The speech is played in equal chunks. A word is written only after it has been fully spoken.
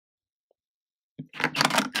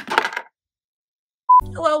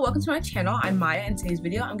Hello, welcome to my channel. I'm Maya. In today's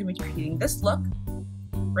video, I'm going to be creating this look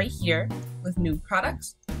right here with new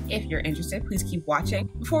products. If you're interested, please keep watching.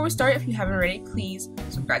 Before we start, if you haven't already, please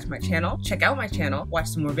subscribe to my channel, check out my channel, watch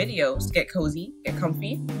some more videos, get cozy, get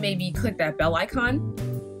comfy, maybe click that bell icon.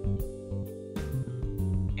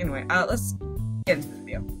 Anyway, let's get into the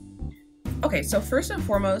video. Okay, so first and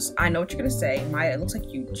foremost, I know what you're going to say. Maya, it looks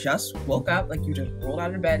like you just woke up, like you just rolled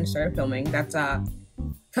out of bed and started filming. That's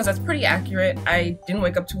because that's pretty accurate. I didn't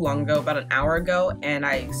wake up too long ago, about an hour ago, and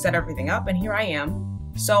I set everything up, and here I am.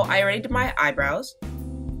 So I already did my eyebrows,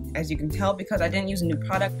 as you can tell, because I didn't use a new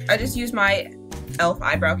product. I just used my e.l.f.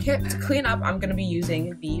 eyebrow kit. To clean up, I'm going to be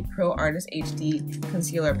using the Pro Artist HD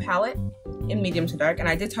Concealer Palette in medium to dark, and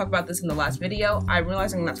I did talk about this in the last video. I'm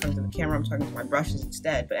realizing I'm not talking to the camera, I'm talking to my brushes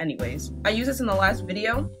instead, but anyways. I used this in the last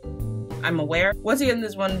video, I'm aware. Once again,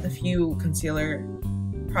 this is one of the few concealer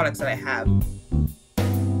products that I have.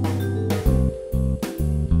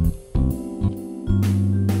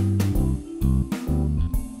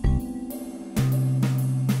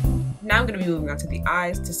 Now I'm going to be moving on to the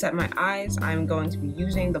eyes. To set my eyes, I'm going to be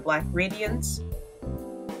using the Black Radiance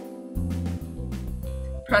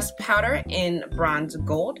pressed powder in bronze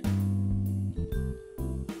gold.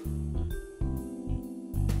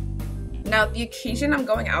 Now the occasion I'm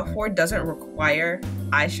going out for doesn't require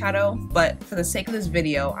eyeshadow, but for the sake of this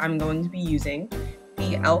video, I'm going to be using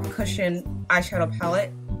the e.l.f. Cushion eyeshadow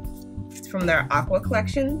palette from their Aqua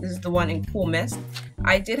collection. This is the one in Cool Mist.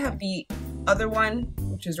 I did have the other one,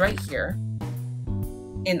 which is right here,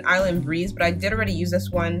 in Island Breeze, but I did already use this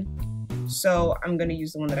one, so I'm gonna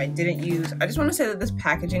use the one that I didn't use. I just want to say that this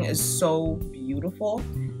packaging is so beautiful.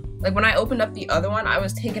 Like, when I opened up the other one, I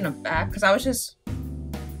was taken aback because I was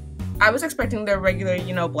expecting their regular,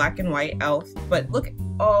 you know, black and white e.l.f., but look,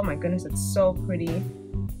 oh my goodness, it's so pretty.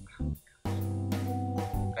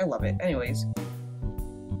 I love it. Anyways,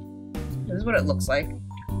 this is what it looks like.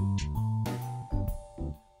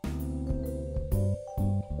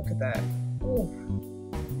 That. Ooh.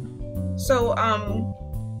 So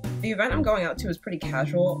the event I'm going out to is pretty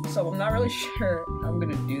casual, so I'm not really sure how I'm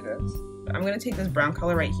gonna do this. I'm gonna take this brown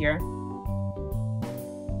color right here,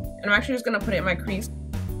 and I'm actually just gonna put it in my crease.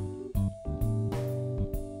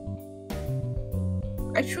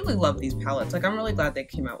 I truly love these palettes. Like, I'm really glad they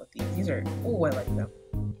came out with these. These are, oh, I like them.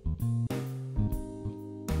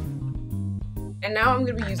 And now I'm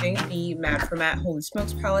going to be using the Mad for Matte Holy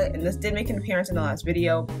Smokes palette, and this did make an appearance in the last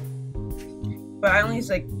video, but I only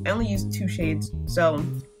used 2 shades. So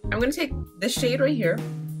I'm going to take this shade right here,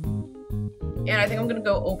 and I think I'm going to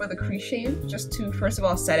go over the crease shade just to first of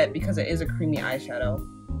all set it, because it is a creamy eyeshadow,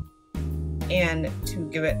 and to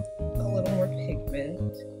give it a little more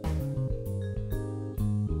pigment.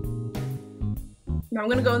 Now I'm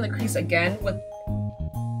going to go in the crease again with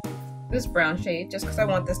this brown shade, just because I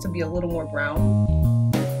want this to be a little more brown.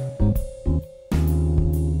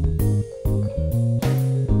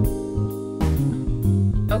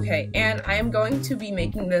 Okay, and I am going to be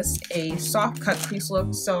making this a soft cut crease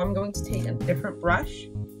look, so I'm going to take a different brush,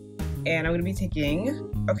 and I'm going to be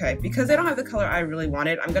taking, okay, because they don't have the color I really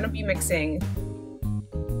wanted, I'm going to be mixing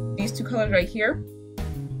these 2 colors right here,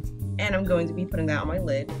 and I'm going to be putting that on my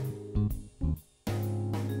lid.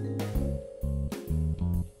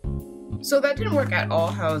 So that didn't work at all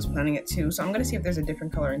how I was planning it to, so I'm going to see if there's a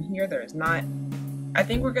different color in here. There is not. I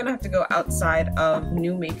think we're going to have to go outside of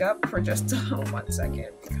new makeup for just 1 second,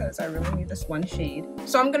 because I really need this one shade.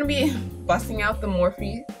 So I'm going to be busting out the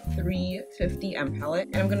Morphe 350M palette,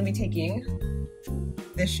 and I'm going to be taking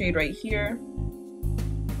this shade right here,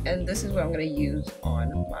 and this is what I'm going to use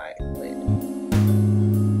on my lid.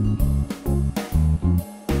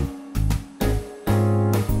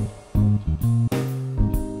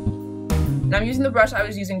 Now I'm using the brush I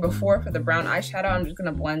was using before for the brown eyeshadow. I'm just going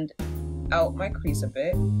to blend out my crease a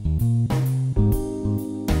bit.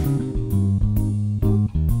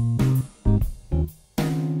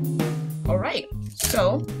 Alright,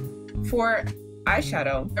 so for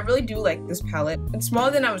eyeshadow, I really do like this palette. It's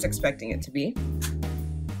smaller than I was expecting it to be.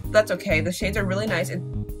 That's okay, the shades are really nice. It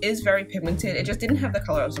is very pigmented. It just didn't have the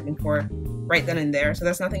color I was looking for right then and there, so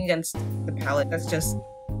that's nothing against the palette. That's just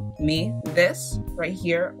me. This right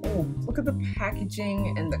here, oh, look at the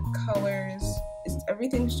packaging and the colors.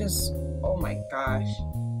 Everything's just, oh my gosh,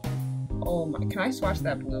 oh my, can I swatch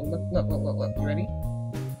that blue? Look, you ready?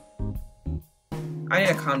 I need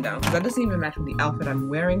to calm down, because that doesn't even match with the outfit I'm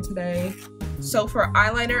wearing today. So for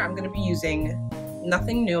eyeliner, I'm going to be using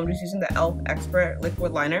nothing new. I'm just using the e.l.f. Expert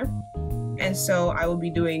liquid liner, and so I will be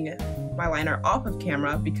doing my liner off of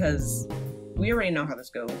camera because we already know how this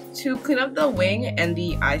goes. To clean up the wing and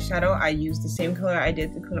the eyeshadow, I used the same color I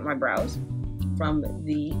did to clean up my brows from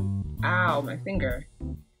the, ow, my finger,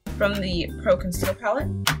 from the Pro Conceal palette.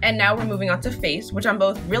 And now we're moving on to face, which I'm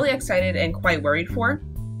both really excited and quite worried for.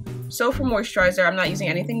 So for moisturizer, I'm not using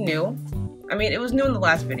anything new. I mean, it was new in the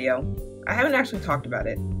last video. I haven't actually talked about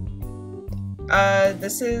it.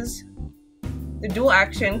 This is the Dual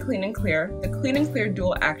Action Clean and Clear, the Clean and Clear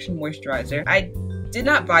Dual Action Moisturizer. I did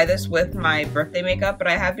not buy this with my birthday makeup, but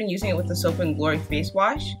I have been using it with the Soap and Glory face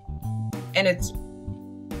wash, and it's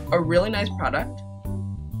a really nice product.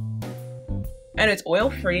 And it's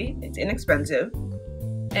oil-free, it's inexpensive,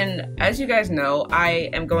 and as you guys know, I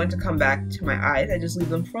am going to come back to my eyes. I just leave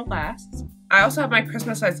them for last. I also have my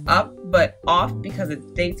Christmas lights up, but off because it's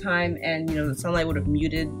daytime, and you know, the sunlight would have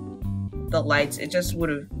muted the lights. It just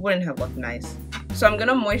wouldn't have looked nice. So I'm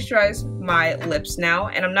gonna moisturize my lips now,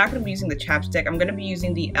 and I'm not gonna be using the chapstick. I'm gonna be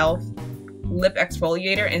using the e.l.f. Lip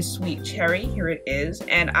Exfoliator in Sweet Cherry. Here it is,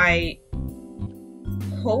 and I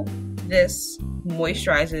hope this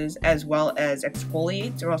moisturizes as well as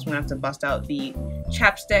exfoliates, or else I'm gonna have to bust out the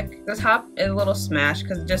chapstick. The top is a little smashed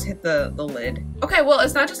because it just hit the lid. Okay, well,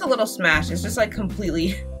 it's not just a little smash, it's just like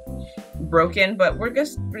completely broken, but we're gonna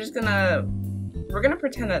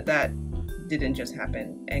pretend that that didn't just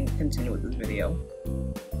happen and continue with this video.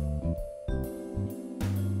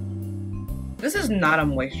 This is not a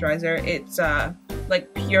moisturizer, it's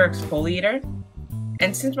like pure exfoliator,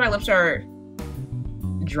 and since my lips are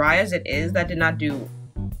dry as it is, that did not do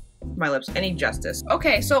my lips any justice.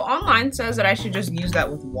 Okay, so online says that I should just use that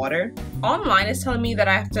with water. Online is telling me that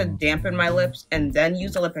I have to dampen my lips and then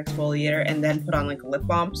use a lip exfoliator and then put on like a lip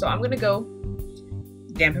balm. So I'm gonna go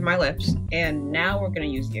dampen my lips, and now we're gonna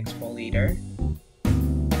use the exfoliator.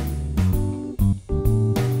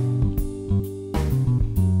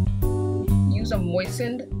 Use a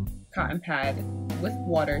moistened cotton pad with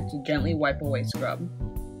water to gently wipe away scrub.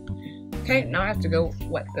 Okay, now I have to go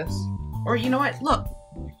wet this. Or you know what, look.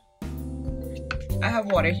 I have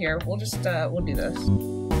water here. We'll just, we'll do this.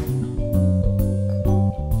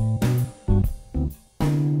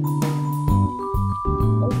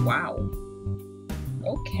 Oh, wow.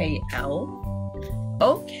 Okay, Elle.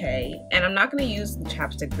 Okay, and I'm not gonna use the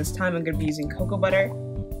chapstick this time. I'm gonna be using cocoa butter,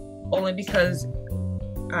 only because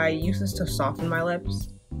I use this to soften my lips.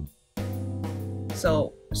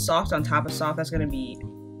 So, soft on top of soft, that's gonna be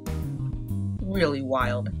really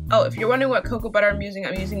wild. Oh, if you're wondering what cocoa butter I'm using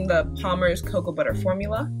the Palmer's Cocoa Butter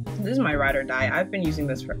Formula. This is my ride or die. I've been using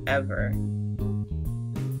this forever.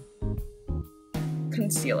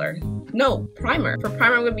 Concealer. No, primer. For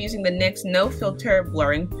primer, I'm going to be using the NYX No Filter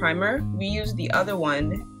Blurring Primer. We used the other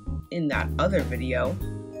one in that other video,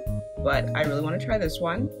 but I really want to try this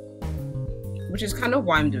one, which is kind of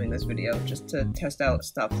why I'm doing this video, just to test out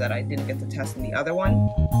stuff that I didn't get to test in the other one.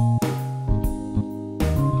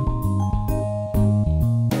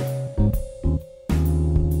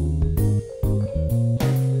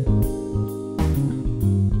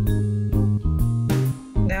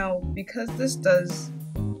 Because this does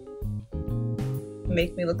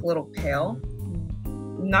make me look a little pale,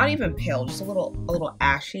 not even pale, just a little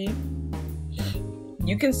ashy,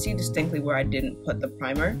 you can see distinctly where I didn't put the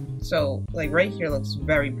primer. So like right here looks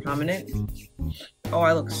very prominent. Oh,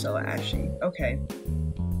 I look so ashy. Okay,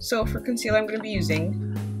 so for concealer I'm going to be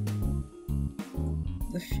using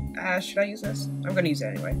the should I use this? I'm going to use it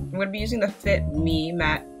anyway. I'm going to be using the Fit Me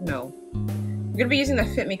Matte, no, I'm going to be using the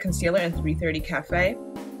Fit Me Concealer in 330 Cafe.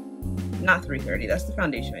 Not 330, that's the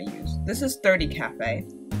foundation I use. This is 30 Cafe.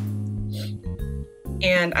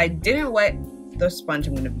 And I didn't wet the sponge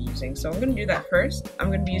I'm going to be using, so I'm going to do that first. I'm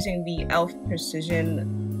going to be using the e.l.f.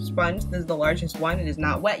 Precision sponge. This is the largest one. It is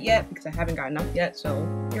not wet yet because I haven't gotten up yet, so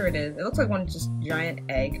here it is. It looks like one just giant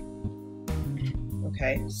egg.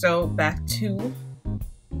 Okay, so back to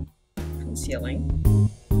concealing.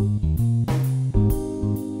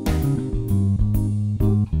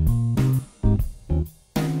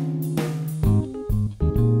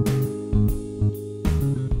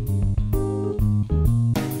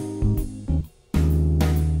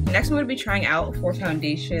 Next, I'm going to be trying out for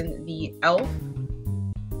foundation the e.l.f.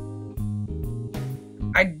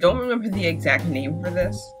 I don't remember the exact name for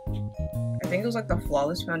this. I think it was like the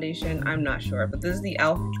Flawless Foundation. I'm not sure, but this is the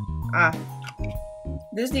e.l.f.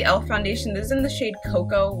 This is the e.l.f. foundation. This is in the shade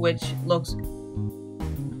Cocoa, which looks...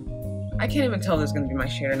 I can't even tell if this is going to be my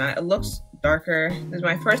shade or not. It looks darker. This is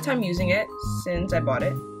my first time using it since I bought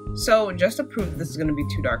it. So just to prove that this is going to be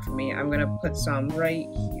too dark for me, I'm going to put some right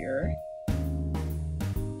here.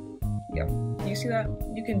 Yep. Do you see that?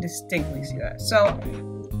 You can distinctly see that. So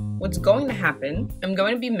what's going to happen, I'm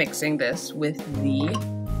going to be mixing this with the...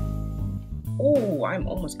 Oh, I'm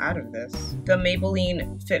almost out of this. The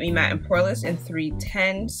Maybelline Fit Me Matte and Poreless in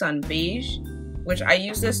 310 Sun Beige. which I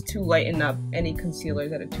use this to lighten up any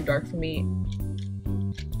concealers that are too dark for me.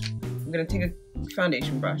 I'm gonna take a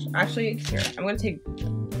foundation brush. Actually, here, I'm gonna take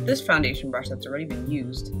this foundation brush that's already been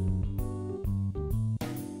used.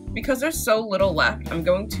 Because there's so little left, I'm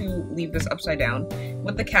going to leave this upside down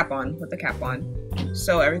with the cap on,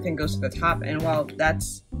 so everything goes to the top. And while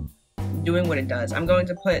that's doing what it does, I'm going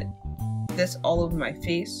to put this all over my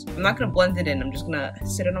face. I'm not gonna blend it in, I'm just gonna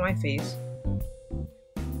sit it on my face.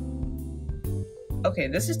 Okay,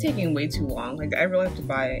 this is taking way too long. Like, I really have to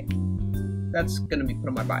buy, that's gonna be put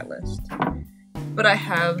on my buy list. But I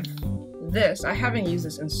have this, I haven't used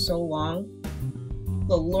this in so long.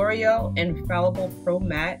 The L'Oreal Infallible Pro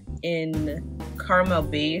Matte in Caramel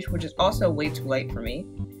Beige, which is also way too light for me.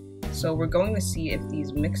 So we're going to see if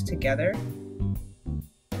these mix together.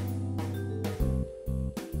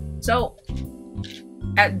 So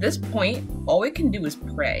at this point, all we can do is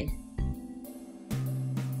pray.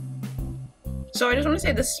 So I just want to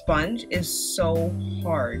say this sponge is so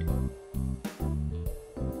hard.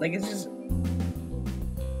 Like, it's just,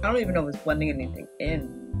 I don't even know if it's blending anything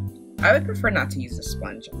in. I would prefer not to use the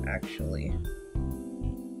sponge, actually.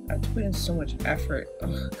 I have to put in so much effort.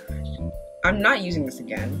 Oh gosh. I'm not using this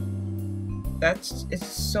again. It's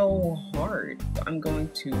so hard. I'm going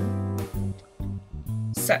to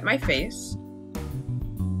set my face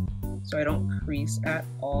so I don't crease at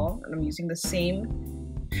all. And I'm using the same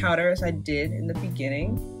powder as I did in the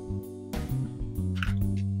beginning.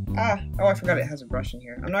 Oh, I forgot it has a brush in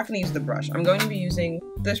here. I'm not going to use the brush. I'm going to be using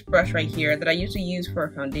this brush right here that I usually use for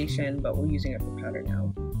a foundation, but we're using it for powder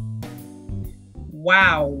now.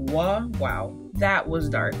 Wow, wow, that was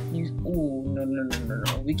dark. Ooh,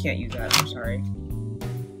 no, we can't use that, I'm sorry.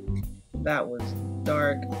 That was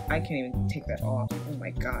dark. I can't even take that off. Oh my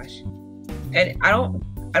gosh. And I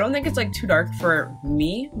don't think it's like too dark for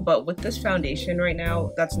me, but with this foundation right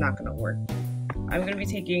now, that's not going to work. I'm going to be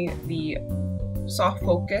taking the Soft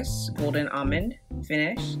Focus Golden Almond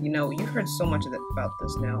finish. You know, you've heard so much about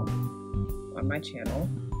this now on my channel.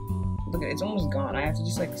 Look at it, it's almost gone. I have to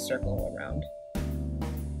just like circle around.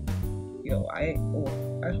 Yo, I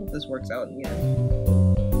hope this works out in the end.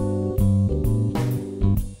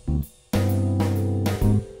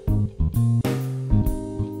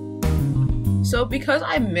 So because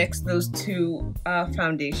I mixed those two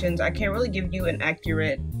foundations, I can't really give you an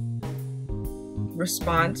accurate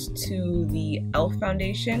response to the e.l.f.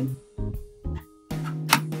 foundation.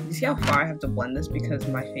 You see how far I have to blend this because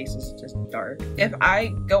my face is just dark? If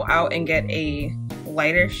I go out and get a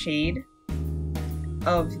lighter shade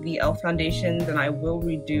of the e.l.f. foundation, then I will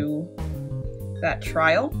redo that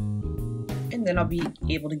trial and then I'll be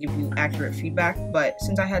able to give you accurate feedback. But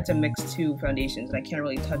since I had to mix two foundations, I can't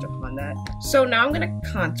really touch upon that. So now I'm gonna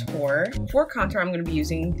contour. For contour, I'm gonna be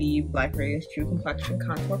using the Black Radiance True Complexion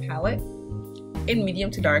Contour Palette in medium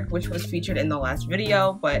to dark, which was featured in the last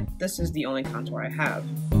video, but this is the only contour I have.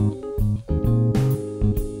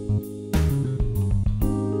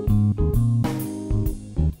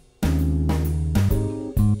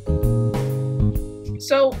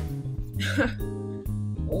 So,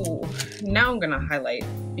 oh, now I'm gonna highlight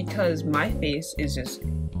because my face is just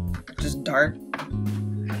dark.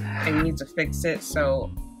 I need to fix it,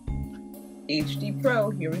 so HD Pro,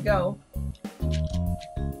 here we go.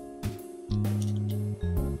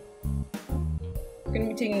 I'm gonna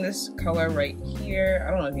be taking this color right here.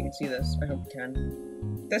 I don't know if you can see this. I hope you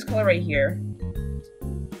can. This color right here.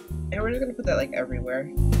 And we're just gonna put that like everywhere.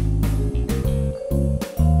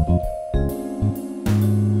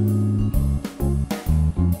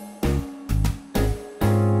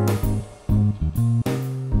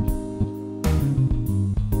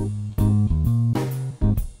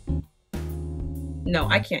 No,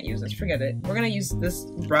 I can't use this. Forget it. We're gonna use this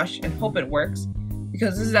brush and hope it works,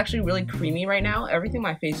 because this is actually really creamy right now. Everything on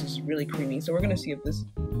my face is really creamy, so we're gonna see if this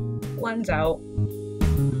blends out.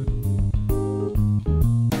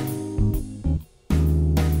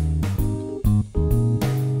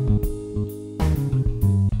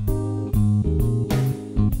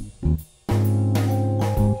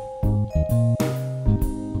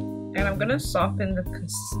 And I'm gonna soften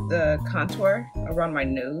the contour around my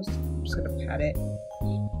nose. I'm just gonna pat it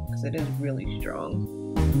because it is really strong.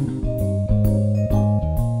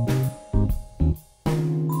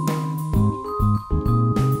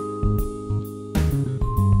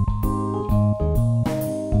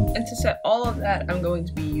 And to set all of that, I'm going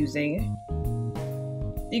to be using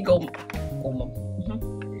the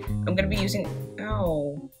I'm gonna be using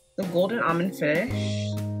the Golden Almond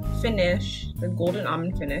finish, the Golden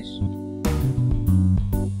Almond finish.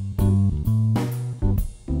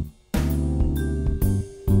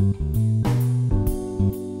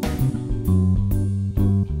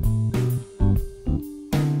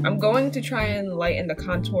 going to try and lighten the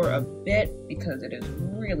contour a bit because it is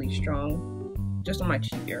really strong, just on my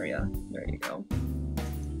cheek area. There you go.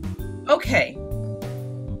 Okay.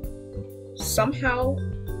 Somehow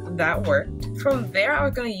that worked. From there, I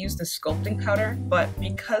was going to use the sculpting powder, but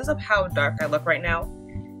because of how dark I look right now,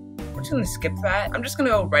 we're just going to skip that. I'm just going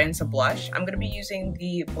to go right into blush. I'm going to be using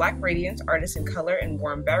the Black Radiance Artist in Color in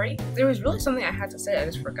Warm Berry. There was really something I had to say, I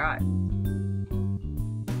just forgot.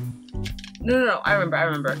 No, I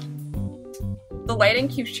remember. The lighting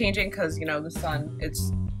keeps changing because, you know, the sun,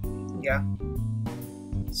 yeah.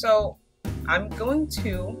 So, I'm going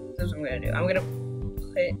to, this is what I'm going to do. I'm going to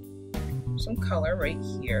put some color right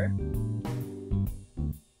here.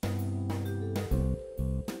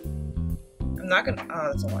 I'm not gonna, oh,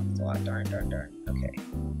 that's a lot, darn, okay.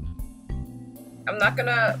 I'm not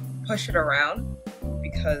gonna push it around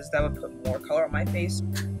because that would put more color on my face.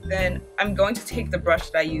 Then I'm going to take the brush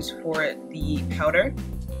that I use for the powder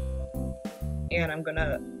and I'm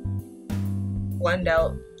gonna blend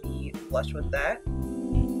out the blush with that.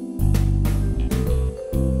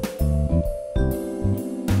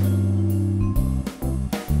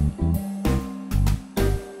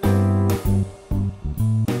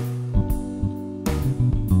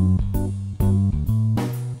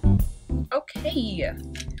 Okay,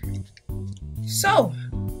 so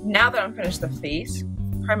now that I'm finished the face,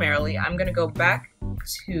 primarily I'm gonna go back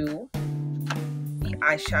to the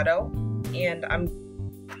eyeshadow and I'm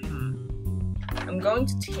going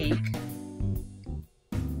to take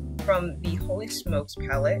from the Holy Smokes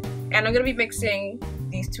palette and I'm gonna be mixing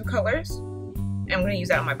these two colors and I'm gonna use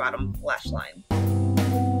that on my bottom lash line.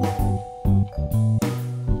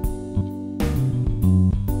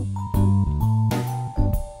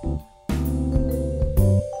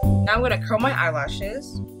 Now I'm going to curl my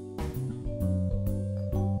eyelashes.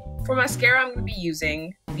 For mascara, I'm going to be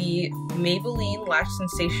using the Maybelline Lash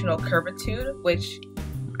Sensational Curvitude, which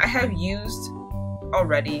I have used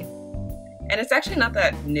already. And it's actually not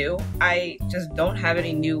that new. I just don't have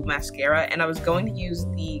any new mascara, and I was going to use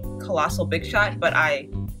the Colossal Big Shot, but I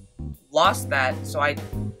lost that, so like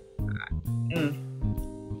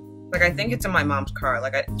I think it's in my mom's car.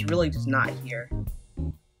 Like, it's really just not here.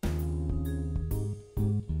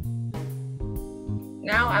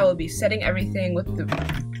 Now I will be setting everything with the...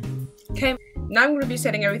 Okay, now I'm going to be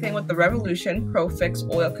setting everything with the Revolution Pro Fix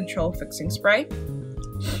Oil Control Fixing Spray.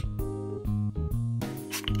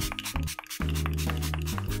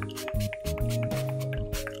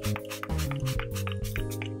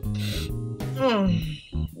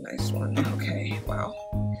 Nice one. Okay, wow.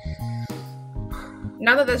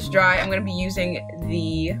 Now that that's dry, I'm going to be using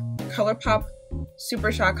the Colourpop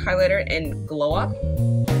Super Shock Highlighter in Glow Up.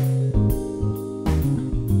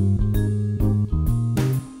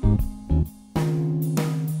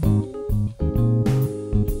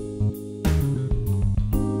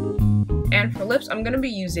 And for lips, I'm going to be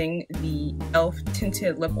using the e.l.f.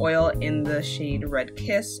 Tinted Lip Oil in the shade Red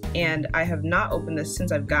Kiss, and I have not opened this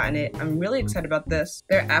since I've gotten it. I'm really excited about this.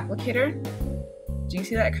 Their applicator, do you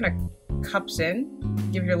see that? It kind of cups in,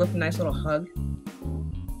 give your lip a nice little hug.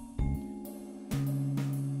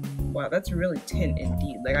 Wow, that's really tint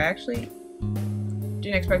indeed. Like, I actually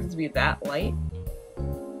didn't expect it to be that light.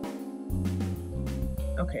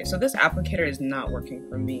 Okay, so this applicator is not working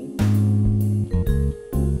for me.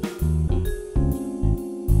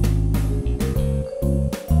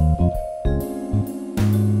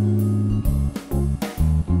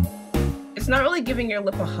 It's not really giving your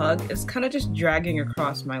lip a hug, it's kind of just dragging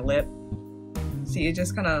across my lip. See, it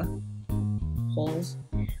just kind of pulls.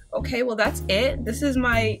 Okay, well that's it. This is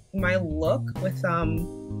my look with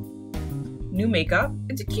new makeup.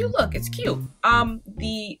 It's a cute look, it's cute.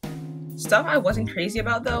 The stuff I wasn't crazy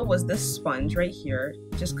about though was this sponge right here,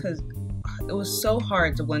 just because it was so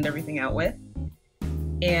hard to blend everything out with.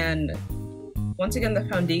 And once again, the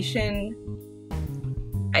foundation,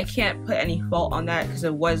 I can't put any fault on that because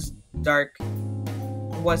it was dark.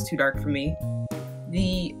 It was too dark for me.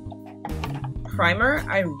 The primer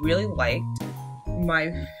I really liked.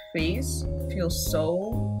 My face feels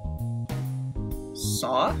so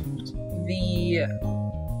soft. The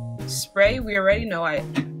spray, we already know I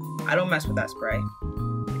don't mess with that spray.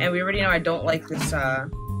 And we already know I don't like this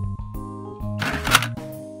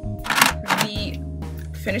the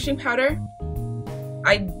finishing powder.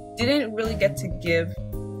 I didn't really get to give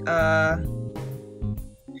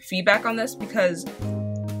feedback on this because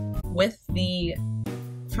with the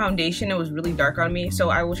foundation it was really dark on me, so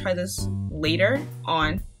I will try this later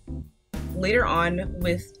on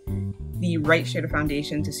with the right shade of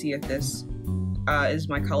foundation to see if this is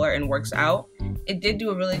my color and works out. It did do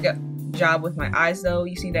a really good job with my eyes though.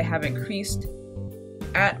 You see they haven't creased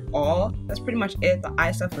at all. That's pretty much it. The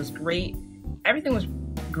eye stuff was great. Everything was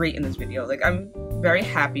great in this video. Like, I'm very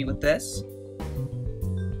happy with this.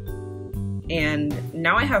 And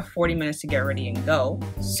now I have 40 minutes to get ready and go.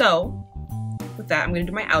 So with that, I'm going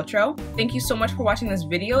to do my outro. Thank you so much for watching this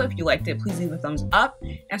video. If you liked it, please leave a thumbs up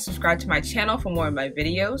and subscribe to my channel for more of my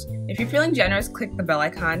videos. If you're feeling generous, click the bell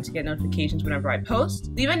icon to get notifications whenever I post.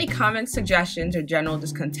 Leave any comments, suggestions, or general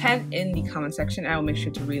discontent in the comment section. I will make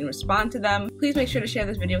sure to read and respond to them. Please make sure to share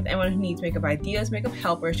this video with anyone who needs makeup ideas, makeup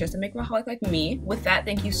help, or is just a makeupaholic like me. With that,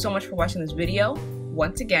 thank you so much for watching this video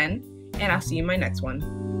once again, and I'll see you in my next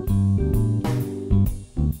one.